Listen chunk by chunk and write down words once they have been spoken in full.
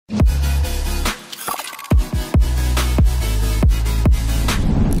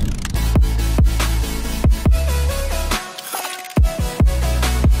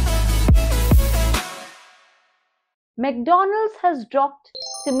McDonald's has dropped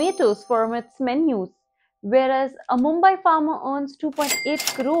tomatoes from its menus, whereas a Mumbai farmer earns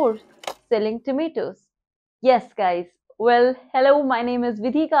 2.8 crores selling tomatoes. Yes, guys. Well, hello, my name is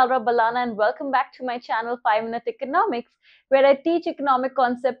vidhikalra and welcome back to my channel 5 Minute Economics, where I teach economic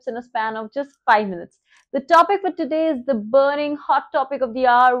concepts in a span of just 5 minutes. The topic for today is the burning hot topic of the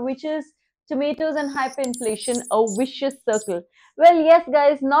hour, which is tomatoes and hyperinflation, a vicious circle. Well, yes,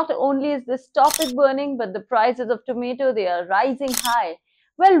 guys, not only is this topic burning, but the prices of tomato, they are rising high.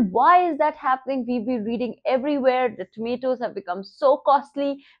 Well, why is that happening? We've been reading everywhere that tomatoes have become so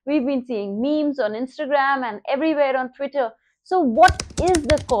costly. We've been seeing memes on Instagram and everywhere on Twitter. So what is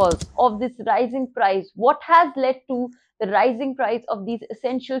the cause of this rising price? What has led to the rising price of these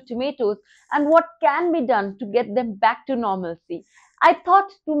essential tomatoes, and what can be done to get them back to normalcy? I thought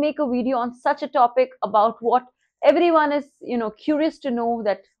to make a video on such a topic about what everyone is, curious to know,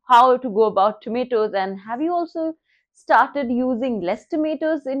 that how to go about tomatoes. And have you also started using less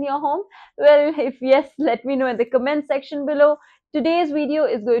tomatoes in your home? Well, if yes, let me know in the comment section below. Today's video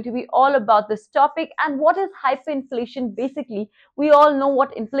is going to be all about this topic and what is hyperinflation. Basically, we all know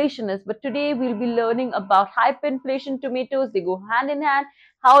what inflation is, but today we'll be learning about hyperinflation tomatoes. They go hand in hand,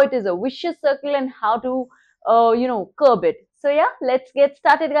 how it is a vicious circle and how to, curb it. So yeah, let's get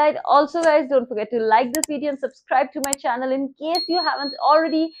started, guys. Also, guys, don't forget to like this video and subscribe to my channel in case you haven't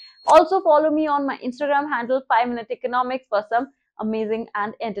already. Also, follow me on my Instagram handle 5 Minute Economics for some amazing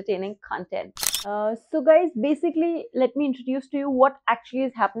and entertaining content. So guys, basically, let me introduce to you what actually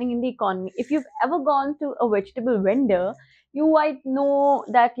is happening in the economy. If you've ever gone to a vegetable vendor, you might know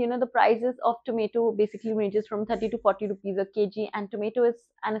that the prices of tomato basically ranges from 30 to 40 rupees a kg, and tomato is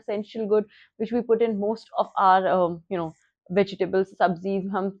an essential good which we put in most of our vegetables,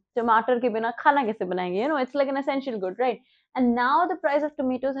 sabzis. Hum tomato ke bina khana kaise banayenge? It's like an essential good, right? And now the price of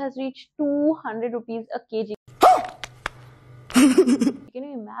tomatoes has reached 200 rupees a kg. Can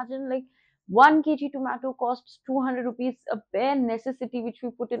you imagine, like 1 kg tomato costs 200 rupees? A bare necessity which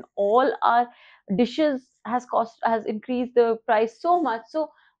we put in all our dishes has increased the price so much.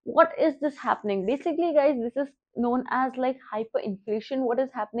 So what is this happening? Basically, guys, this is known as like hyperinflation. What is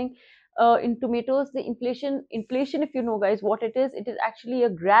happening in tomatoes? The inflation, if you know, guys, what it is actually a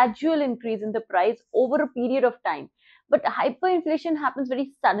gradual increase in the price over a period of time. But hyperinflation happens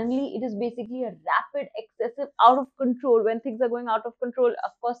very suddenly. It is basically a rapid, excessive, out of control. When things are going out of control,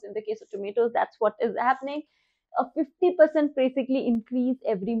 of course, in the case of tomatoes, that's what is happening. A 50% basically increase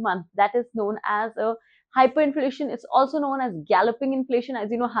every month. That is known as a hyperinflation. It's also known as galloping inflation.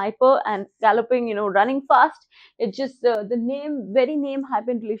 As you know, hyper and galloping, running fast. It's just the very name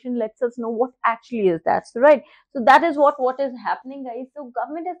hyperinflation lets us know what actually is that. So, right. So that is what is happening, guys. So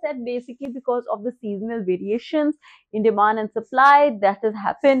government has said basically because of the seasonal variations in demand and supply that has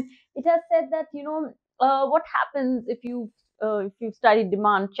happened. It has said that what happens if you studied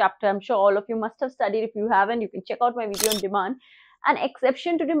demand chapter. I'm sure all of you must have studied. If you haven't, you can check out my video on demand. An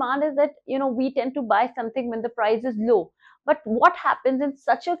exception to demand is that we tend to buy something when the price is low. But what happens in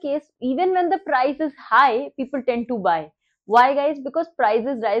such a case? Even when the price is high, people tend to buy. Why, guys? Because price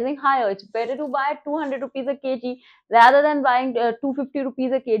is rising higher. It's better to buy 200 rupees a kg rather than buying 250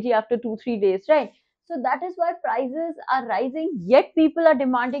 rupees a kg after 2-3 days, right? So that is why prices are rising, yet people are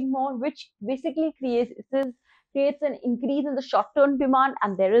demanding more, which basically creates an increase in the short-term demand,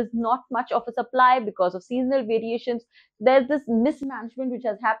 and there is not much of a supply because of seasonal variations. There's this mismanagement which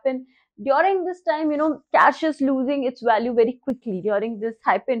has happened. During this time, cash is losing its value very quickly during this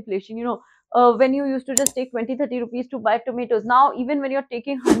hyperinflation. When you used to just take 20-30 rupees to buy tomatoes, now even when you're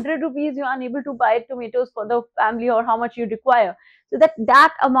taking 100 rupees, you're unable to buy tomatoes for the family or how much you require. So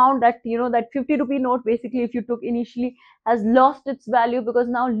that amount, that 50 rupee note, basically, if you took initially, has lost its value, because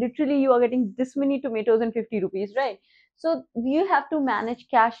now literally you are getting this many tomatoes in 50 rupees, right? So you have to manage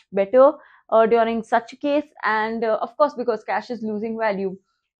cash better during such a case. And of course, because cash is losing value,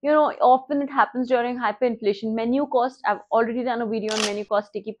 often it happens during hyperinflation. Menu cost, I've already done a video on menu cost,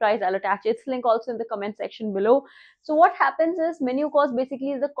 sticky price. I'll attach its link also in the comment section below. So what happens is, menu cost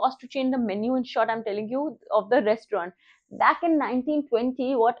basically is the cost to change the menu, in short, I'm telling you, of the restaurant. Back in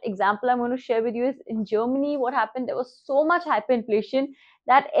 1920, what example I'm going to share with you is, in Germany, what happened, there was so much hyperinflation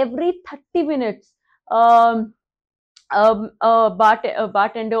that every 30 minutes, a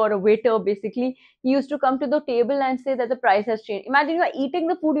bartender or a waiter, basically, he used to come to the table and say that the price has changed. Imagine you are eating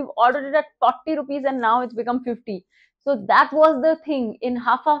the food, you've ordered it at 40 rupees and now it's become 50. So that was the thing. In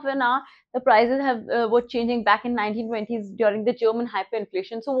half of an hour, the prices were changing back in 1920s during the German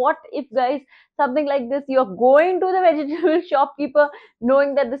hyperinflation. So what if, guys, something like this, you're going to the vegetable shopkeeper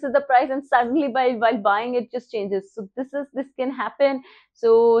knowing that this is the price, and suddenly while buying it just changes. So this can happen.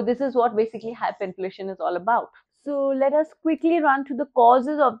 So this is what basically hyperinflation is all about. So let us quickly run to the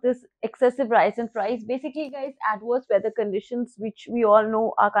causes of this excessive rise in price. Basically, guys, adverse weather conditions, which we all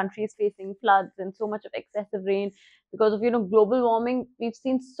know our country is facing, floods and so much of excessive rain because of global warming. We've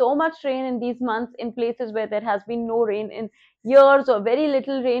seen so much rain in these months in places where there has been no rain in years or very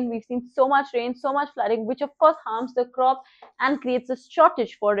little rain. We've seen so much rain, so much flooding, which of course harms the crop and creates a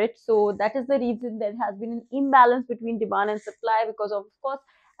shortage for it. So that is the reason there has been an imbalance between demand and supply because of course,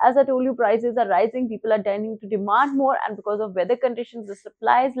 as I told you, prices are rising, people are tending to demand more, and because of weather conditions, the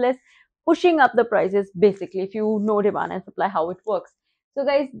supply is less, pushing up the prices. Basically, if you know demand and supply, how it works. So,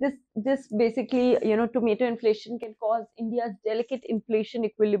 guys, this basically, tomato inflation can cause India's delicate inflation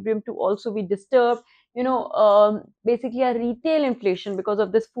equilibrium to also be disturbed. Basically, a retail inflation because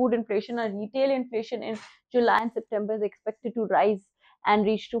of this food inflation, a retail inflation in July and September is expected to rise and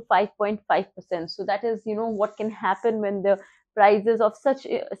reach to 5.5%. So that is, what can happen when the prices of such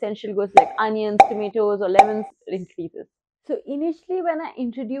essential goods like onions, tomatoes, or lemons increases. So initially, when I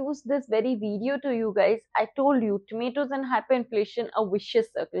introduced this very video to you guys, I told you tomatoes and hyperinflation a vicious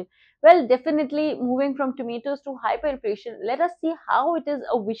circle. Well, definitely moving from tomatoes to hyperinflation, let us see how it is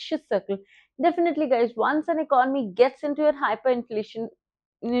a vicious circle. Definitely, guys, once an economy gets into a hyperinflation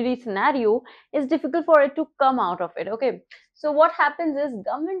scenario, it's difficult for it to come out of it. Okay, so what happens is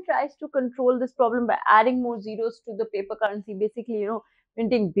government tries to control this problem by adding more zeros to the paper currency. Basically,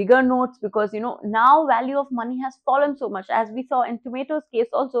 printing bigger notes because now value of money has fallen so much, as we saw in tomatoes case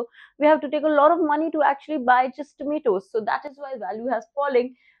also. We have to take a lot of money to actually buy just tomatoes, so that is why value has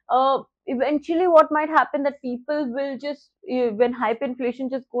falling. Eventually what might happen that people will just when hyperinflation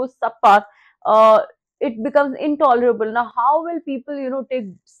just goes subpar, uh, it becomes intolerable. Now how will people take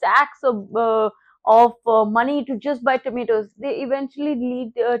sacks of money to just buy tomatoes? They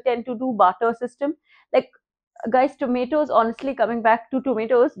eventually tend to do barter system. Like, guys, tomatoes, honestly, coming back to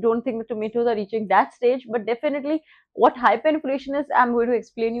tomatoes, don't think the tomatoes are reaching that stage, but definitely what hyperinflation is, I'm going to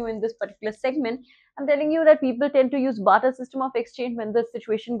explain you in this particular segment. I'm telling you that people tend to use barter system of exchange when the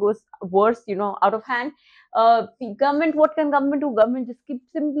situation goes worse, out of hand. Government, what can government do? Government just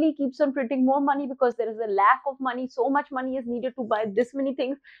simply keeps on printing more money because there is a lack of money. So much money is needed to buy this many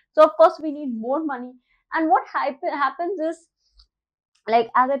things. So of course we need more money. And what happens is,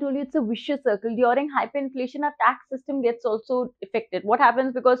 like as I told you, it's a vicious circle. During hyperinflation, our tax system gets also affected. What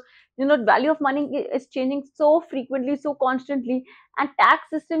happens, because value of money is changing so frequently, so constantly, and tax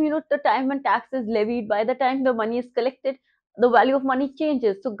system, the time when tax is levied, by the time the money is collected, the value of money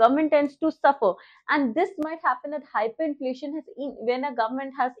changes. So government tends to suffer, and this might happen at hyperinflation when a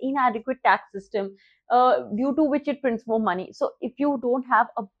government has inadequate tax system, due to which it prints more money. So if you don't have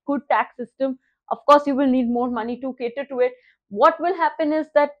a good tax system, of course you will need more money to cater to it. What will happen is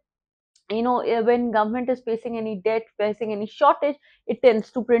that when government is facing any debt, facing any shortage, it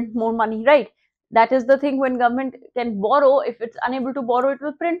tends to print more money, right? That is the thing. When government can borrow, if it's unable to borrow, it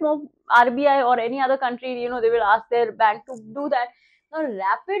will print more. RBI or any other country, they will ask their bank to do that. Now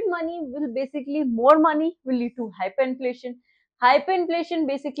rapid money will basically, more money will lead to hyperinflation. Hyperinflation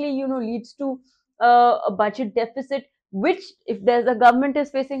basically leads to a budget deficit, which, if there's a government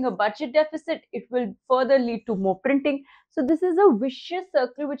is facing a budget deficit, it will further lead to more printing. So this is a vicious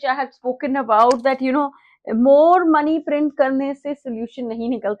circle which I had spoken about, that more money print karne se solution nahi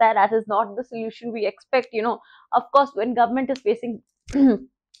nikalta hai. That is not the solution we expect. Of course, when government is facing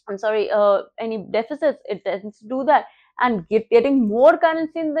I'm sorry, any deficits, it tends to do that. And getting more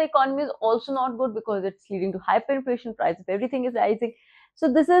currency in the economy is also not good because it's leading to hyperinflation. Price of everything is rising.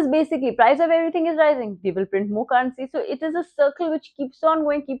 So this is basically, price of everything is rising, they will print more currency. So it is a circle which keeps on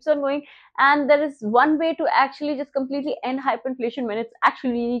going, keeps on going. And there is one way to actually just completely end hyperinflation when it's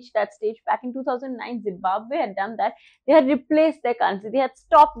actually reached that stage. Back in 2009, Zimbabwe had done that. They had replaced their currency. They had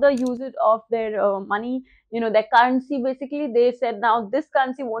stopped the usage of their money, their currency. Basically, they said now this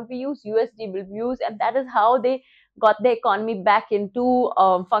currency won't be used, USD will be used, and that is how they got the economy back into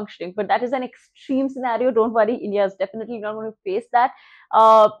functioning. But that is an extreme scenario. Don't worry, India is definitely not going to face that.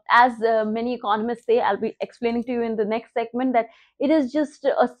 As many economists say, I'll be explaining to you in the next segment, that it is just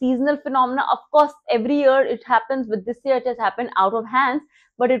a seasonal phenomena. Of course, every year it happens, but this year it has happened out of hands.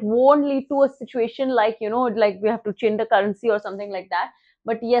 But it won't lead to a situation like, like we have to change the currency or something like that.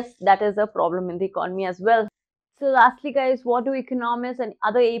 But yes, that is a problem in the economy as well. So lastly, guys, what do economists and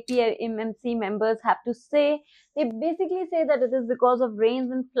other APMMC members have to say? They basically say that it is because of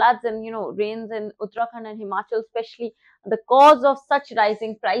rains and floods, and rains in Uttarakhand and Himachal especially, the cause of such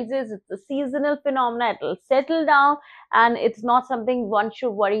rising prices. It's a seasonal phenomena. It will settle down, and it's not something one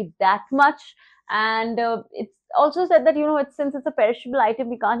should worry that much. And it's also said that it's, since it's a perishable item,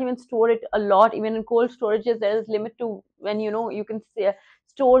 we can't even store it a lot. Even in cold storages, there is limit to when you can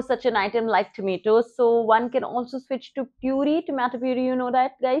store such an item like tomatoes. So one can also switch to puree, tomato puree, you know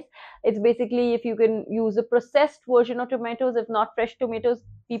that, guys. It's basically if you can use a processed version of tomatoes, if not fresh tomatoes,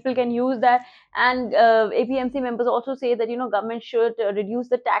 people can use that. And APMC members also say that, government should reduce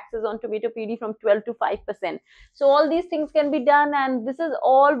the taxes on tomato puree from 12 to 5%. So all these things can be done, and this is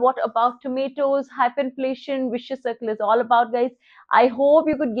all what about tomatoes, hyperinflation, vicious circle is all about, guys. I hope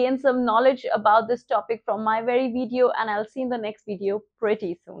you could gain some knowledge about this topic from my very video, and I'll see you in the next video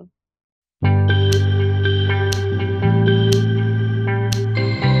pretty soon.